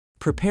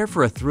Prepare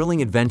for a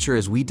thrilling adventure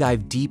as we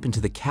dive deep into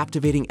the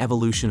captivating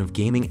evolution of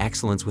gaming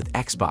excellence with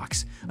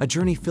Xbox, a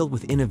journey filled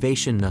with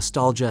innovation,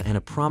 nostalgia, and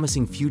a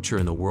promising future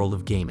in the world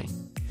of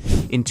gaming.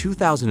 In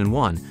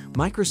 2001,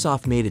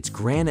 Microsoft made its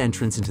grand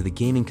entrance into the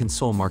gaming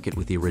console market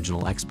with the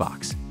original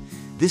Xbox.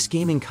 This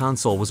gaming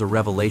console was a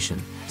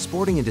revelation,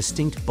 sporting a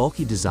distinct,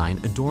 bulky design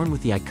adorned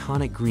with the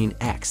iconic green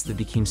X that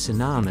became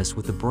synonymous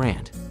with the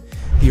brand.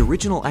 The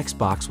original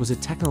Xbox was a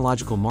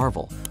technological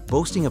marvel,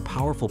 boasting a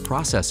powerful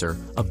processor,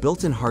 a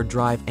built-in hard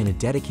drive, and a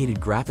dedicated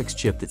graphics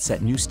chip that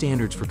set new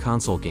standards for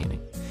console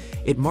gaming.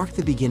 It marked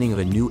the beginning of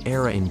a new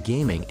era in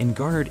gaming and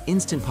garnered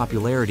instant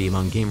popularity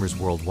among gamers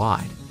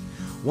worldwide.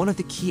 One of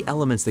the key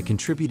elements that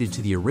contributed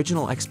to the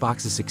original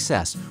Xbox's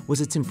success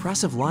was its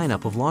impressive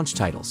lineup of launch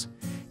titles.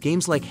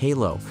 Games like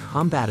Halo,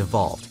 Combat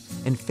Evolved,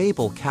 and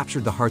Fable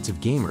captured the hearts of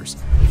gamers,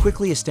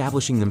 quickly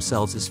establishing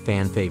themselves as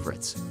fan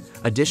favorites.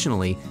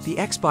 Additionally, the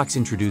Xbox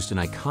introduced an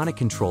iconic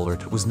controller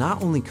that was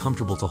not only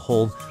comfortable to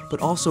hold,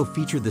 but also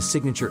featured the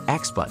signature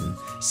X button,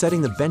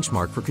 setting the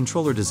benchmark for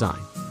controller design.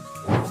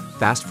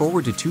 Fast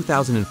forward to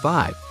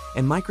 2005,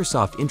 and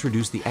Microsoft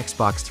introduced the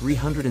Xbox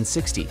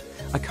 360,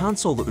 a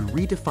console that would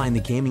redefine the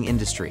gaming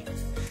industry.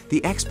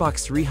 The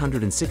Xbox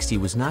 360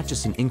 was not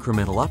just an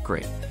incremental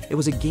upgrade, it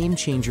was a game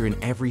changer in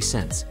every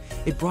sense.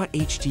 It brought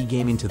HD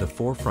gaming to the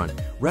forefront,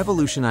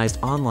 revolutionized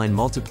online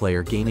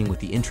multiplayer gaming with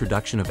the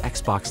introduction of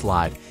Xbox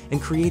Live,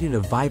 and created a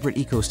vibrant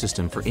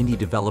ecosystem for indie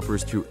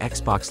developers through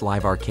Xbox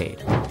Live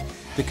Arcade.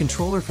 The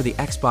controller for the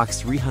Xbox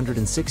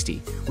 360,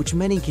 which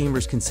many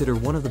gamers consider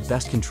one of the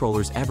best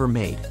controllers ever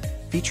made,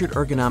 featured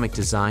ergonomic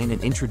design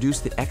and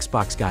introduced the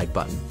Xbox Guide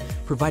button,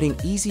 providing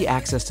easy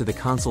access to the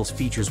console's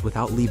features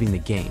without leaving the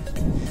game.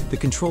 The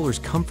controller's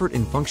comfort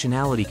and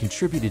functionality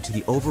contributed to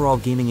the overall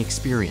gaming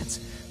experience,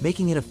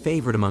 making it a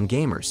favorite among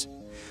gamers.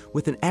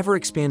 With an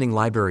ever-expanding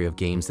library of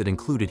games that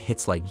included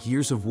hits like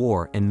Gears of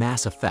War and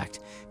Mass Effect,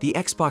 the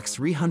Xbox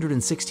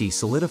 360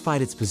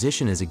 solidified its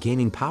position as a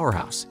gaming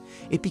powerhouse.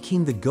 It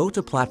became the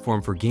go-to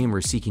platform for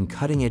gamers seeking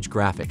cutting-edge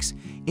graphics,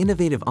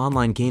 innovative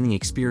online gaming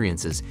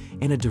experiences,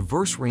 and a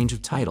diverse range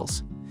of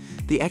titles.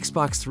 The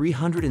Xbox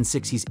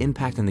 360's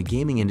impact on the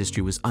gaming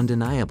industry was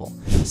undeniable,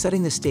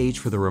 setting the stage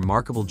for the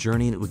remarkable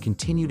journey that would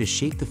continue to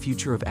shape the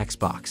future of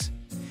Xbox.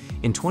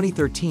 In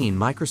 2013,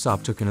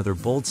 Microsoft took another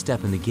bold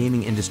step in the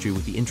gaming industry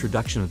with the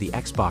introduction of the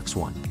Xbox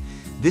One.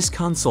 This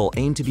console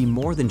aimed to be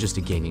more than just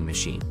a gaming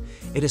machine.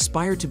 It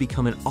aspired to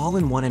become an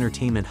all-in-one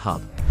entertainment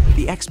hub.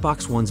 The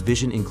Xbox One's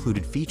vision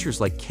included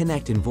features like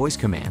Kinect and voice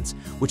commands,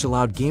 which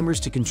allowed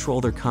gamers to control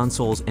their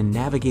consoles and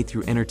navigate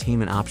through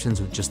entertainment options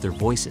with just their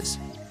voices.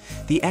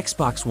 The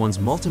Xbox One's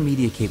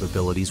multimedia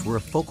capabilities were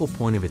a focal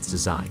point of its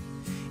design.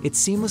 It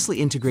seamlessly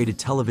integrated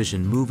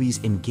television, movies,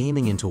 and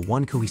gaming into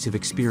one cohesive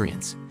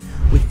experience.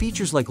 With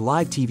features like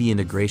live TV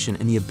integration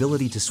and the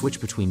ability to switch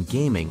between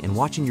gaming and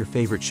watching your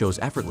favorite shows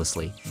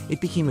effortlessly,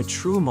 it became a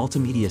true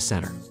multimedia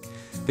center.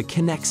 The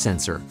Kinect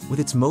sensor, with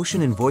its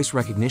motion and voice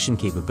recognition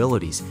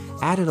capabilities,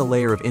 added a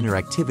layer of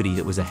interactivity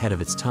that was ahead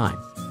of its time.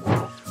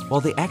 While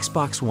the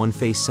Xbox One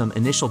faced some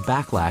initial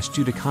backlash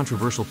due to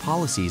controversial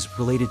policies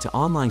related to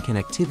online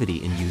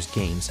connectivity in used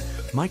games,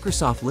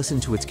 Microsoft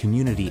listened to its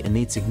community and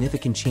made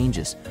significant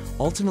changes,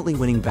 ultimately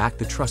winning back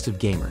the trust of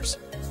gamers.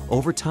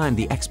 Over time,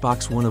 the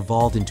Xbox One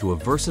evolved into a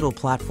versatile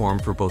platform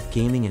for both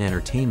gaming and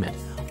entertainment,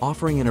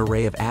 offering an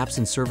array of apps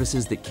and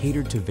services that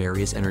catered to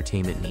various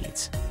entertainment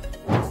needs.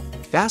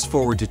 Fast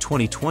forward to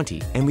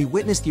 2020, and we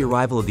witnessed the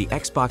arrival of the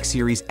Xbox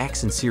Series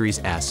X and Series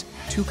S,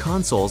 two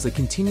consoles that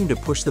continue to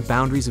push the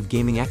boundaries of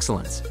gaming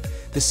excellence.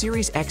 The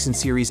Series X and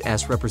Series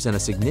S represent a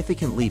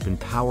significant leap in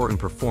power and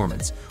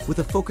performance, with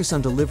a focus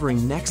on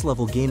delivering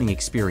next-level gaming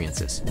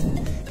experiences.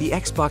 The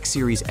Xbox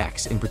Series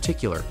X, in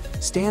particular,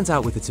 stands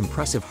out with its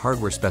impressive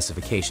hardware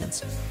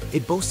specifications.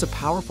 It boasts a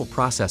powerful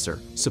processor,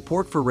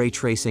 support for ray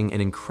tracing,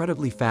 and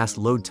incredibly fast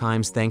load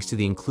times thanks to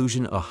the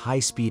inclusion of a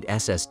high-speed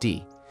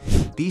SSD.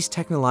 These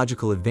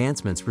technological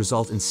advancements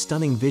result in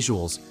stunning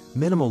visuals,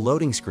 minimal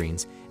loading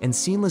screens, and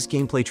seamless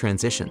gameplay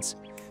transitions.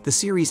 The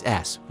Series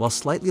S, while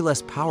slightly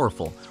less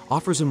powerful,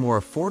 offers a more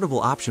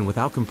affordable option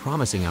without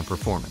compromising on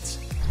performance.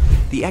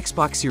 The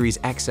Xbox Series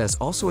XS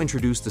also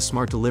introduced the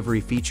Smart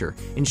Delivery feature,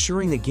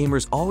 ensuring that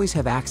gamers always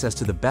have access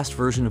to the best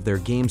version of their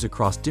games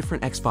across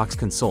different Xbox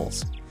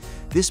consoles.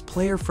 This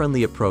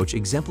player-friendly approach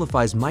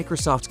exemplifies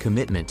Microsoft's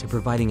commitment to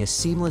providing a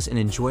seamless and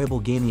enjoyable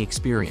gaming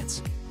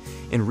experience.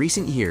 In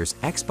recent years,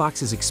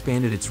 Xbox has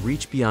expanded its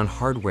reach beyond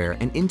hardware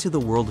and into the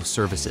world of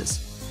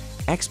services.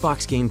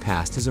 Xbox Game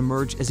Pass has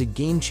emerged as a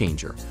game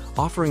changer,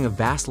 offering a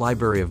vast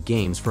library of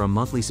games for a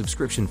monthly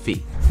subscription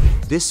fee.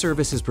 This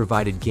service has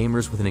provided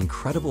gamers with an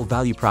incredible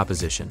value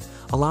proposition,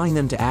 allowing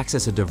them to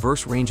access a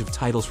diverse range of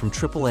titles from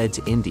AAA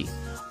to indie,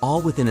 all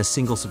within a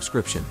single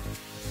subscription.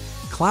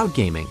 Cloud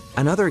gaming,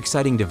 another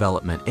exciting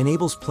development,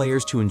 enables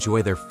players to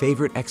enjoy their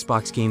favorite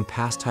Xbox Game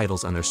Pass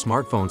titles on their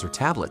smartphones or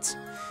tablets.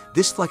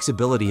 This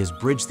flexibility has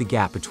bridged the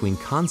gap between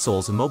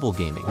consoles and mobile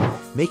gaming,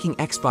 making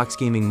Xbox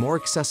gaming more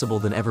accessible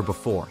than ever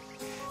before.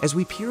 As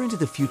we peer into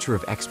the future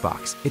of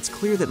Xbox, it's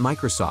clear that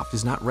Microsoft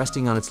is not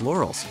resting on its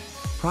laurels.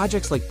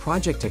 Projects like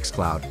Project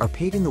xCloud are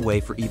paving the way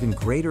for even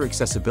greater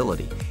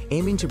accessibility,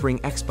 aiming to bring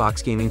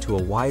Xbox gaming to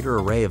a wider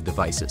array of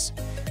devices.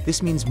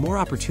 This means more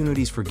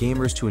opportunities for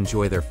gamers to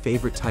enjoy their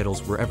favorite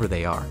titles wherever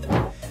they are.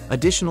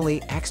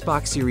 Additionally,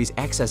 Xbox Series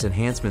X's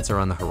enhancements are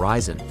on the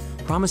horizon,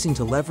 promising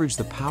to leverage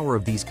the power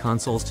of these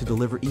consoles to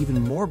deliver even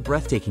more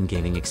breathtaking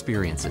gaming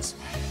experiences.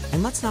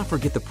 And let's not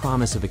forget the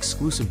promise of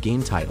exclusive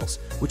game titles,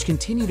 which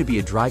continue to be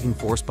a driving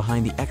force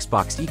behind the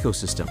Xbox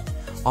ecosystem,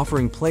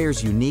 offering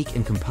players unique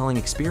and compelling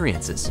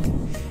experiences.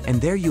 And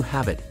there you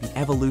have it, the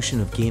evolution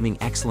of gaming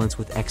excellence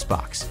with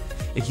Xbox.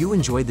 If you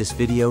enjoyed this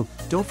video,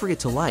 don't forget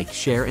to like,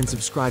 share, and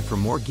subscribe for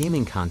more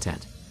gaming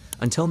content.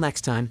 Until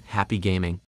next time, happy gaming.